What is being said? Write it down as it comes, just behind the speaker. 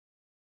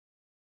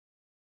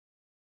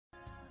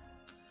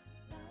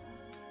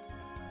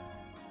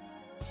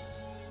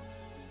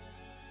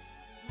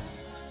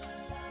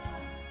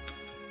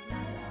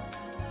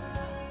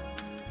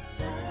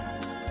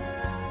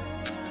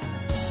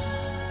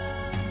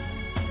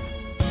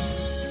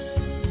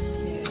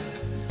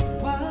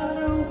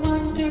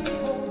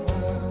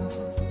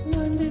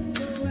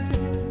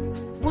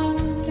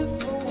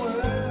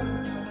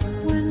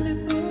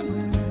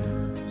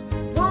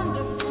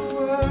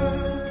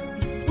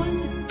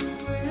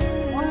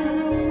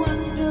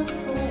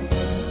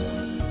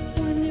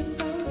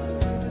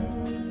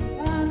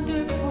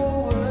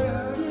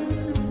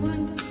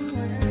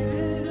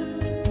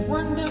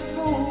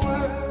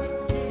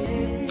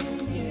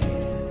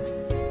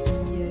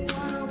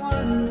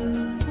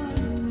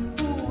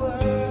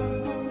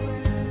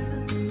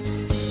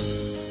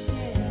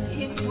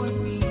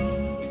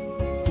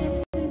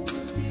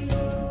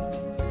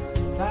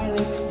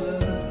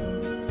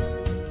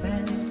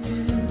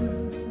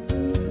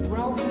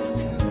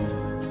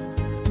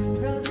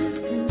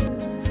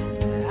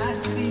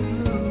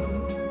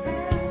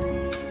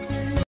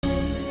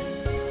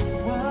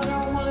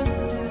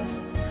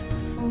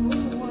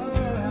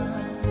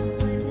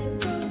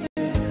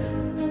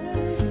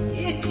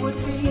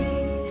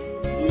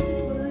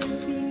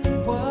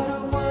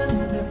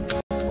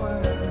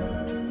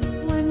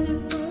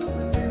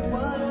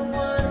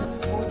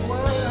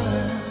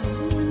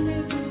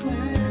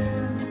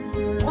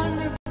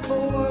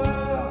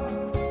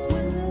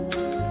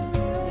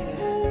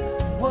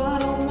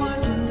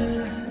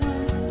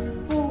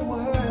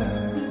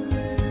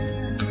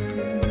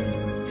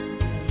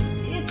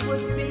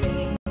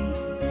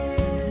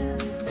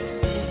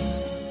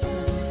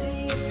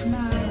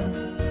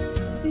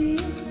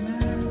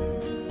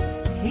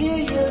Hear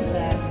your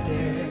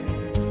laughter.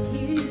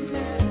 Hear your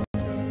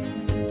laughter.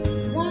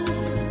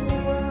 Wonderful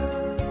world.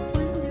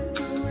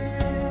 Wonderful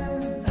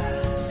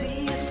world. See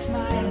you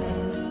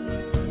smiling.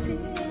 See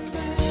you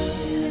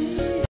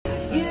smiling.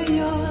 Hear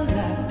your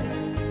laughter.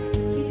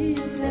 Hear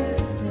your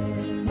laughter.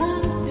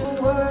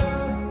 Wonderful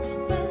world.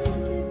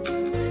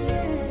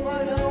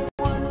 What a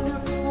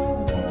wonderful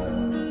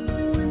world.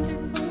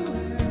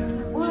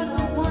 What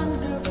a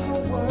wonderful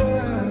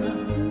world.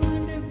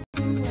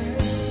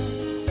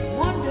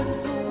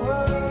 Wonderful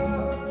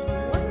world.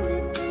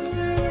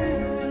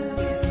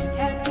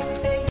 Happy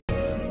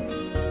faces.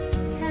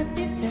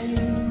 Happy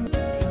faces.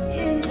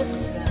 In the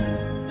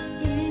sun.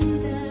 In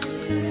the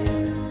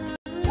sun.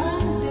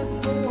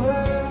 Wonderful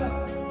world.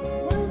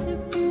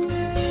 Wonderful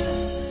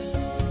world.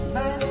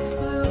 Violets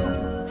blue.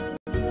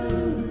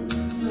 Blue.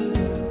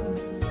 Blue.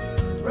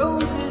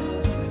 Roses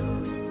too.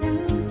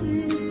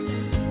 Roses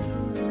too.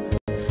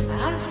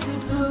 I see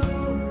blue.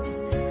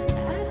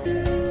 I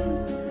see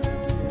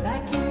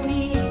like an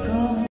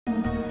eagle.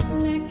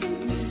 Like an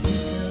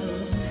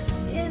eagle.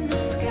 In the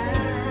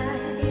sky.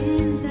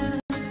 In the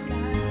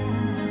sky.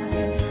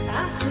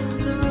 I see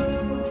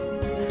blue.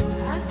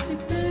 I see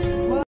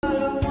blue. What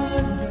a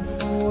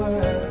wonderful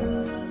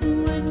world.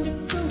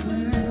 Wonderful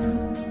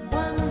world.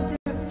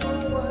 Wonderful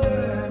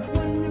world.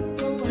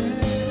 Wonderful world.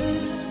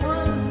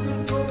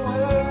 Wonderful world. Wonderful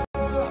world.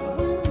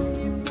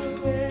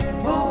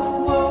 Whoa,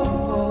 whoa,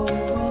 whoa,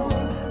 whoa.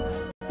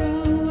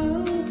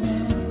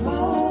 Whoa,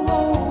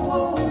 whoa,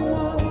 whoa,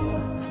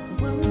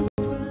 whoa.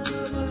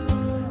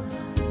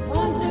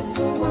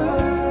 Wonderful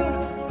world.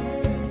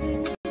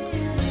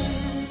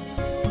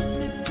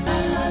 La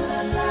la la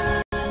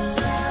la la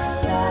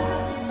la.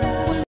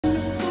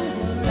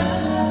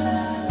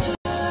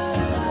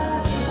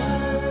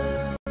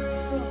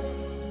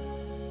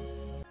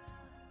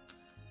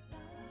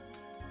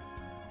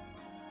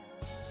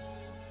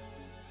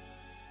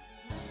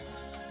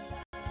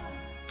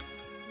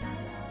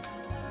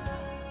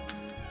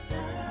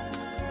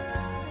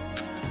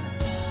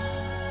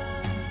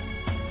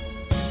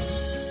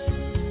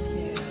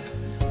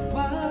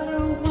 What a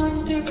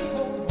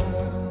wonderful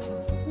world.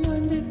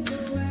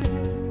 Wonderful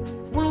world.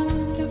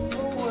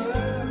 Wonderful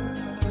world.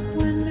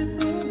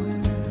 Wonderful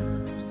world.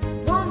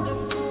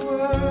 Wonderful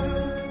world.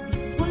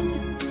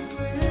 Wonderful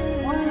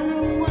world. What a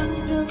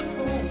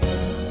wonderful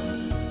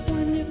world.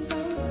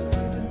 Wonderful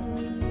world.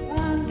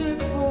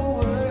 Wonderful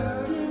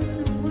world. Yes,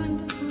 a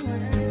wonderful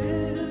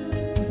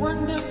world.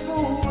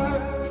 Wonderful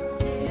world.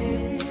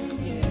 Yeah,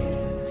 yeah.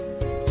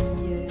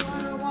 Yeah.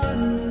 What a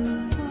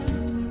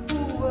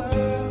wonderful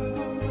world.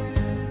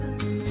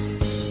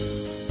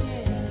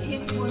 Yeah,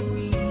 it would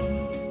be.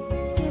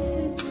 Yes,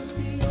 it would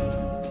be.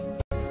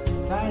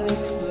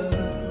 Violets blue.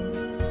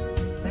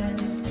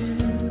 Violets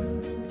blue.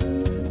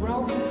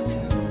 Roses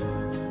too.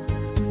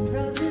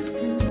 Roses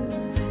too.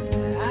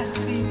 I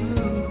see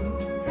blue.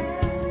 I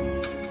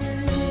see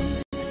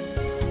blue.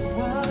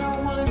 What a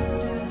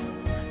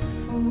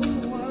wonderful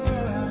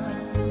world.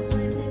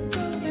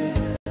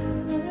 Yeah.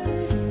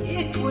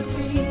 It would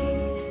be.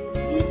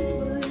 It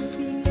would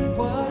be.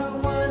 What a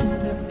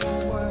wonderful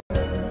world.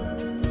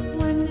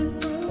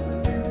 Wonderful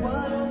world.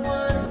 What a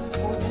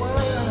wonderful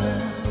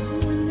world.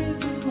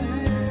 Wonderful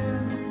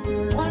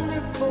world.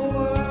 Wonderful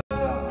world.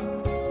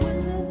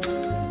 Wonderful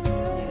world.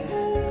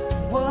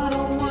 Yeah. What a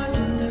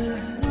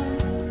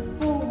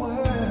wonderful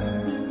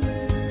world.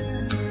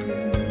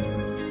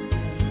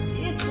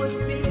 It would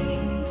be.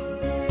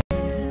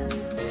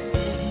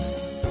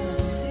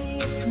 See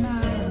you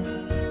smile.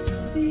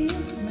 See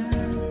you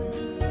smile.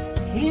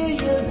 Hear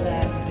your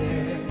laughter.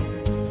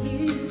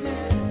 Hear your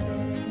laughter.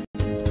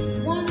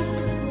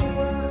 Wonderful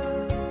world.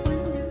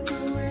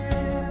 Wonderful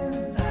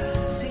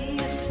world. See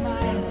you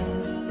smiling.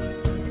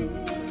 See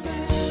you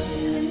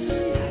smiling.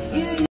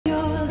 Hear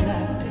your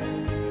laughter.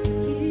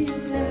 Hear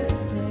your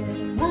laughter.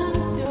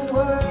 Wonderful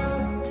world.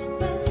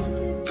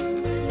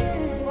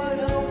 What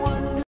a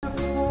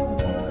wonderful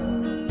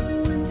world.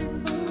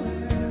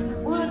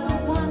 What a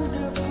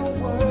wonderful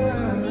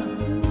world.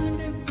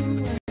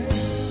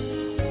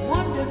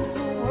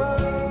 Wonderful world.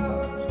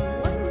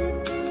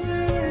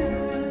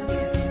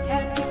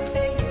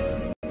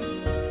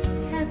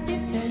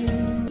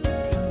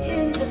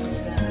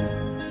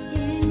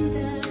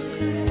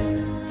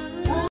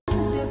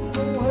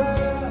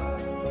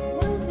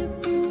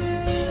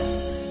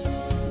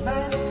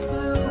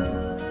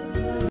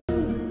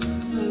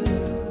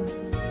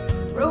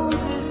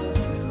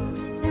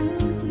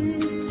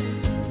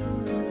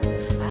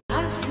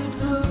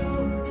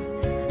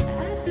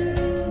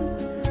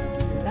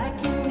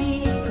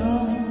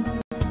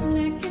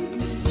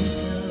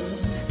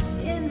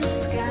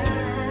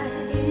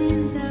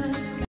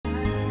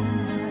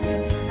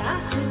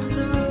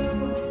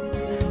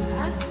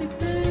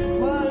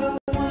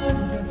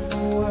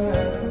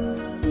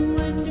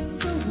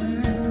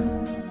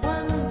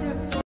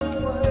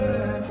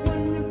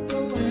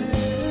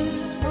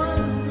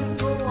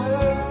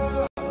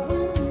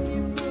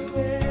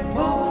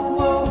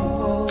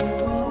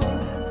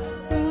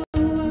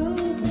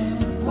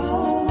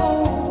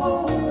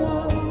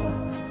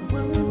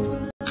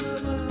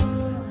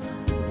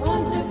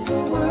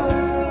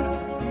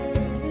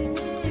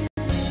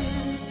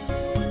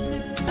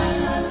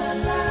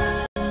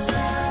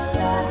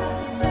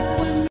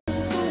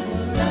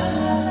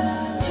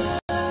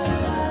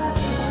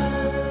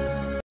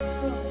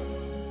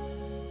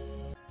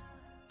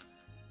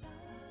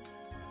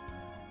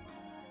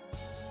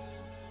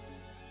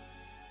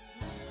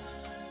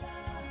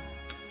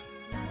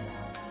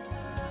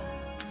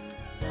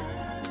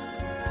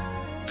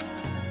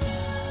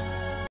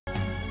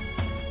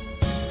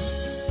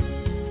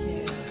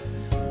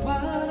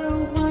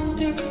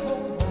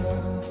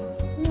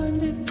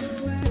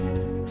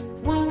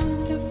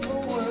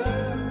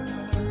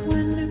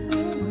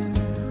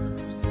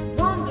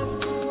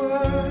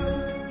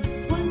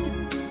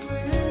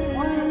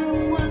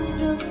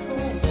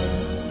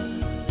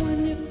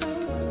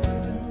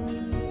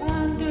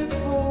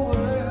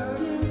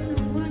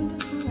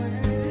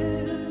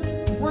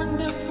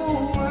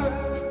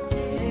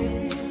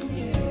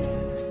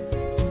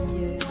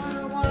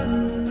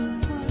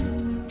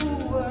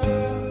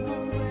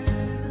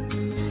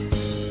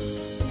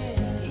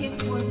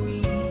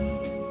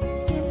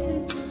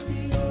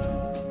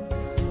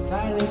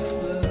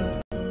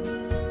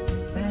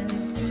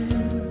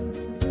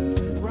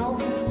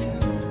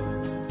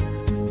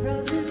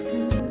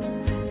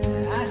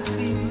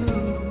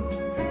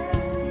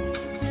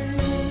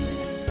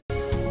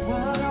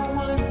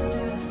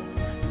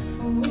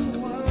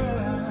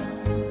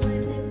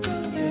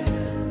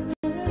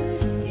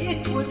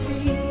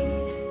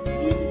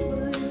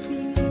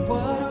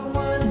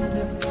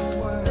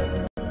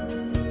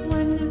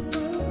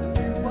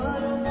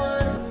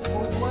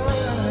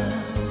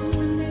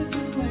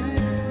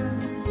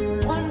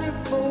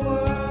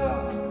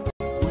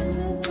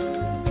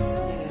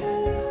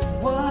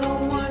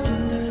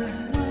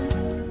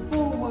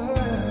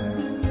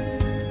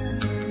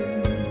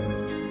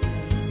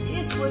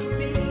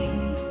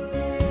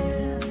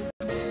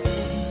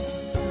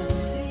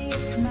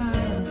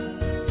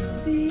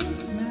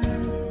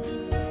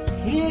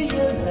 hear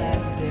you